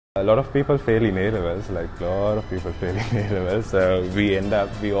A lot of people fail in A-levels, like a lot of people fail in A-levels.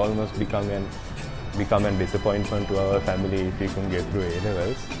 We almost become a disappointment to our family if we couldn't get through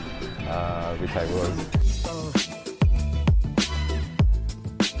A-levels, which I was.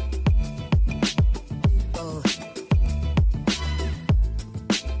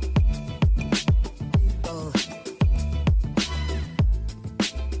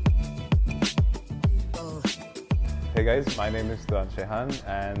 Hey guys, my name is Tuan Shehan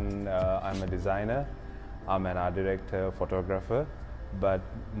and I'm a designer. I'm an art director, photographer, but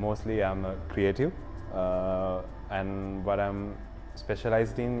mostly I'm a creative. And what I'm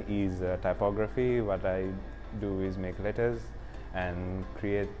specialized in is typography. What I do is make letters and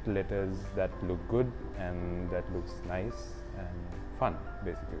create letters that look good and that looks nice and fun,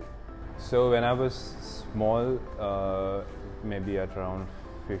 basically. So when I was small, maybe at around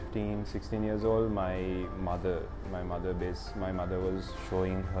 15, 16 years old, my mother was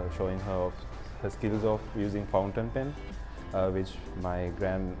showing her her skills of using fountain pen, which my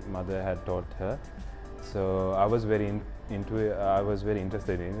grandmother had taught her. So I was very into it. I was very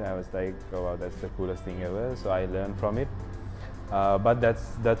interested in it. I was like, oh wow, that's the coolest thing ever. So I learned from it. But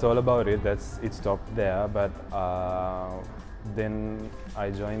that's all about it. It stopped there. But then I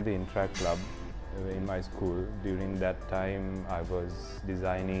joined the Interact Club in my school. During that time I was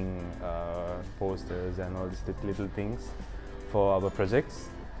designing posters and all these little things for our projects,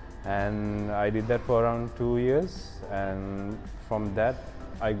 and I did that for around 2 years, and from that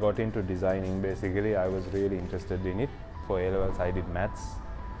I got into designing. Basically I was really interested in it. For A-levels I did maths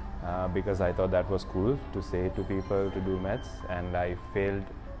because I thought that was cool to say to people to do maths, and I failed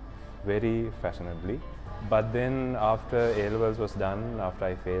very fashionably. But then after A-levels was done, after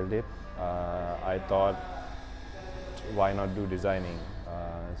I failed it, I thought, why not do designing?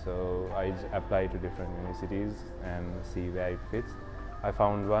 So I applied to different universities and see where it fits. I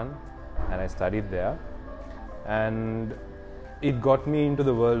found one and I studied there, and it got me into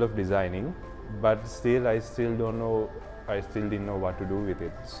the world of designing, but still I still didn't know what to do with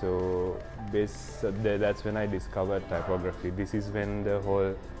it. So that's when I discovered typography. This is when the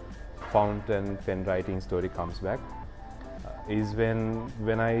whole fountain pen writing story comes back. Is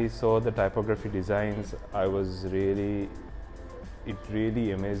when I saw the typography designs, it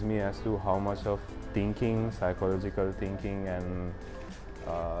really amazed me as to how much of thinking, psychological thinking and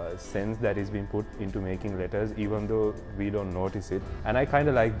sense that is being put into making letters, even though we don't notice it. And I kind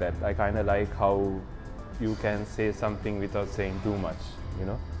of like that. I kind of like how you can say something without saying too much, you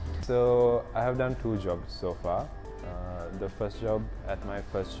know. So I have done 2 jobs so far. At my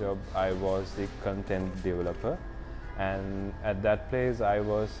first job, I was the content developer, and at that place I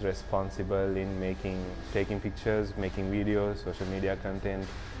was responsible in taking pictures, making videos, social media content,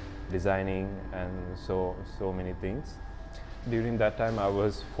 designing, and so many things. During that time I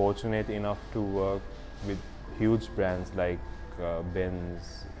was fortunate enough to work with huge brands like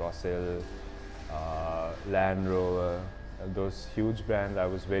Benz, Sociale, Land Rover. Those huge brands I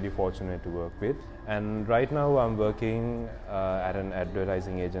was very fortunate to work with. And right now I'm working at an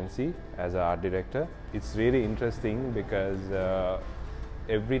advertising agency as an art director. It's really interesting because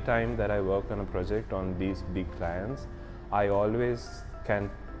every time that I work on a project on these big clients, I always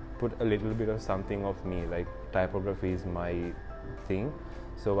can put a little bit of something of me, like typography is my thing.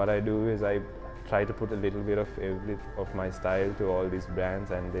 So what I do is I try to put a little bit of my style to all these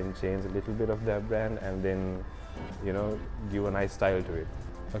brands, and then change a little bit of their brand, and then, you know, give a nice style to it.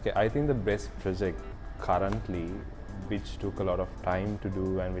 Okay, I think the best project currently, which took a lot of time to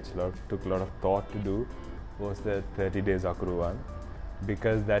do and which took a lot of thought to do, was the 30 Days Akuru one,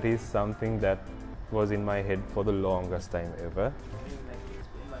 because that is something that was in my head for the longest time ever.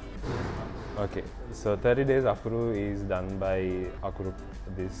 Okay, so 30 Days Akuru is done by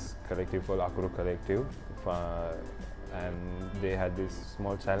this collective called Akuru Collective, and they had this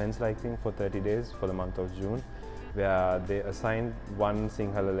small challenge-like thing for 30 days for the month of June, where they assigned one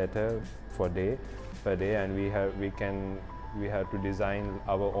Sinhala letter per day, and we had to design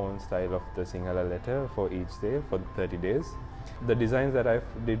our own style of the Sinhala letter for each day for 30 days. The designs that I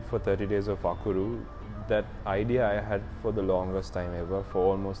did for 30 days of Akuru, that idea I had for the longest time ever, for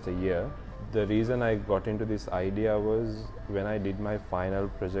almost a year. The reason I got into this idea was when I did my final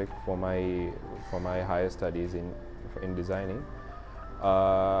project for my higher studies in designing.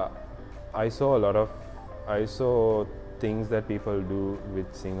 I saw things that people do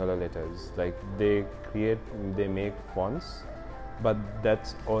with Sinhala letters, like they make fonts, but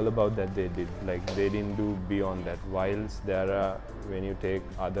that's all about that they did. Like they didn't do beyond that. Whilst when you take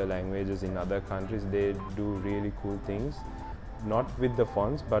other languages in other countries, they do really cool things, not with the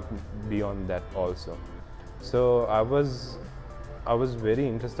fonts, but beyond that also. So I was I was very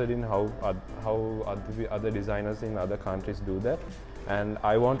interested in how other designers in other countries do that, and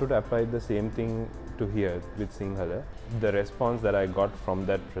I wanted to apply the same thing to here with Sinhala. The response that I got from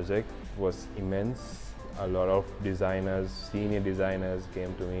that project was immense. A lot of designers, senior designers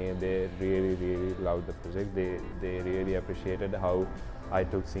came to me. They really loved the project. They really appreciated how I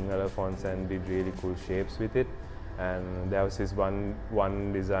took Sinhala fonts and did really cool shapes with it. And there was this one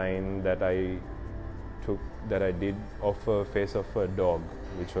design that I did of a face of a dog,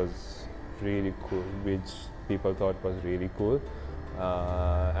 which was really cool, which people thought was really cool.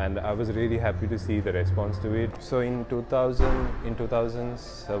 And I was really happy to see the response to it. So in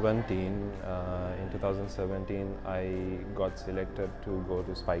 2017, I got selected to go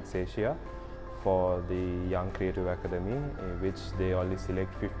to Spikes Asia for the Young Creative Academy, in which they only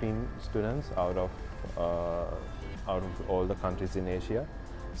select 15 students out of all the countries in Asia.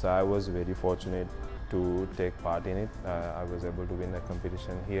 So I was very fortunate to take part in it. I was able to win a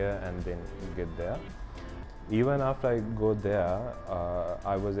competition here and then get there. Even after I go there,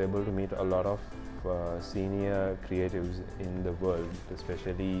 I was able to meet a lot of senior creatives in the world,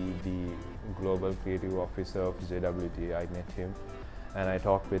 especially the global creative officer of JWT. I met him and I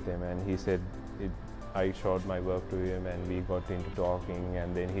talked with him, and he said I showed my work to him and we got into talking,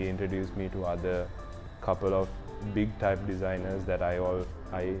 and then he introduced me to other couple of big type designers that I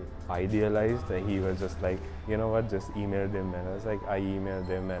idealized. He was just like, you know what, just email them, and I was like, I emailed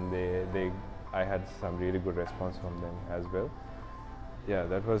them, and I had some really good response from them as well. Yeah,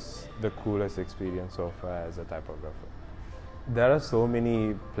 that was the coolest experience so far as a typographer. There are so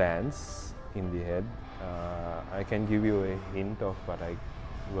many plans in the head. I can give you a hint of what I'm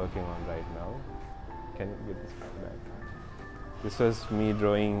working on right now. Can you get this back? This was me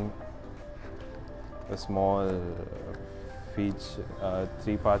drawing a small feature,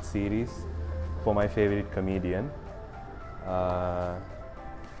 three-part series for my favorite comedian.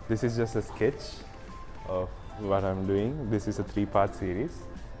 This is just a sketch of what I'm doing. This is a three-part series.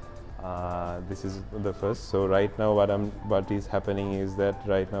 This is the first. So right now what is happening is that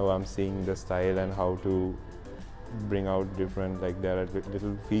right now I'm seeing the style and how to bring out different, like there are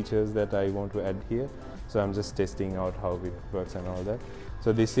little features that I want to add here. So I'm just testing out how it works and all that.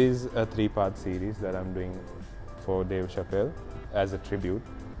 So this is a three-part series that I'm doing for Dave Chappelle as a tribute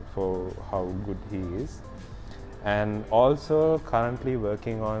for how good he is. And also currently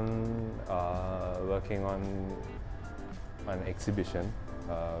working on an exhibition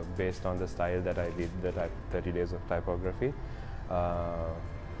based on the style that I did, the 30 days of typography.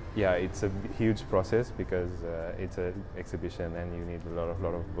 Yeah, it's a huge process because it's an exhibition and you need a lot of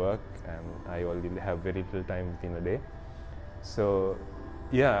work, and I only have very little time within a day. So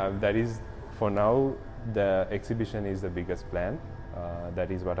yeah, that is, for now, the exhibition is the biggest plan. That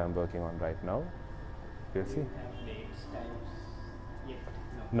is what I'm working on right now. We'll see.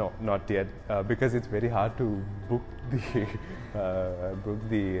 No, not yet, because it's very hard to book the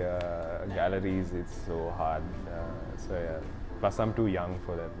galleries. It's so hard. So yeah, plus I'm too young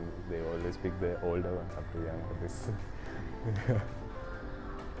for that. They always pick the older ones. I'm too young for this.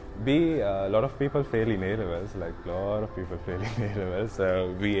 A lot of people fail in A-levels. Like a lot of people fail in A-levels.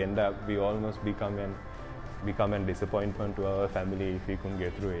 So we almost become an disappointment to our family if we couldn't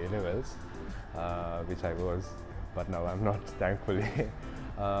get through A-levels, which I was, but now I'm not, thankfully.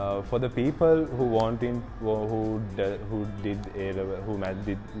 For the people who did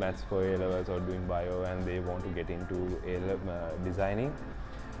maths for A-levels or doing bio and they want to get into designing,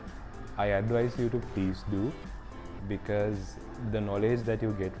 I advise you to please do, because the knowledge that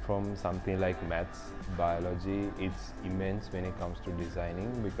you get from something like maths, biology, it's immense when it comes to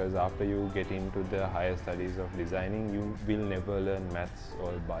designing, because after you get into the higher studies of designing, you will never learn maths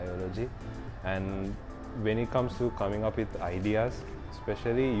or biology. And when it comes to coming up with ideas,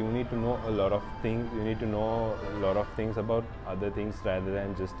 especially, you need to know a lot of things. You need to know a lot of things about other things rather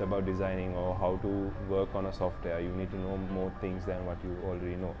than just about designing or how to work on a software. You need to know more things than what you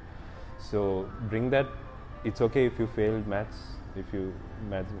already know. So bring that. It's okay if you failed maths, if you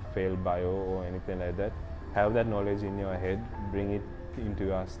failed bio or anything like that. Have that knowledge in your head. Bring it into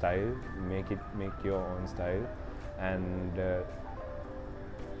your style. Make your own style, and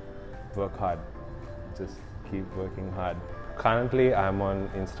work hard. Just keep working hard. Currently, I'm on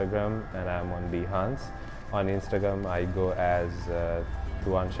Instagram and I'm on Behance. On Instagram, I go as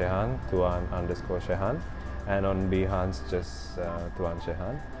Tuan Shehan, Tuan_Shehan, and on Behance, just Tuan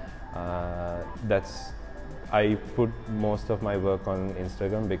Shehan. I put most of my work on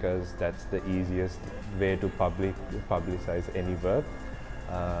Instagram because that's the easiest way to publicize any work.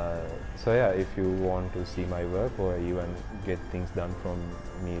 So yeah, if you want to see my work or even get things done from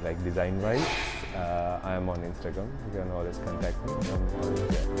me like design wise, I am on Instagram. You can always contact me. I'm always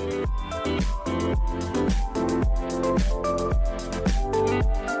there.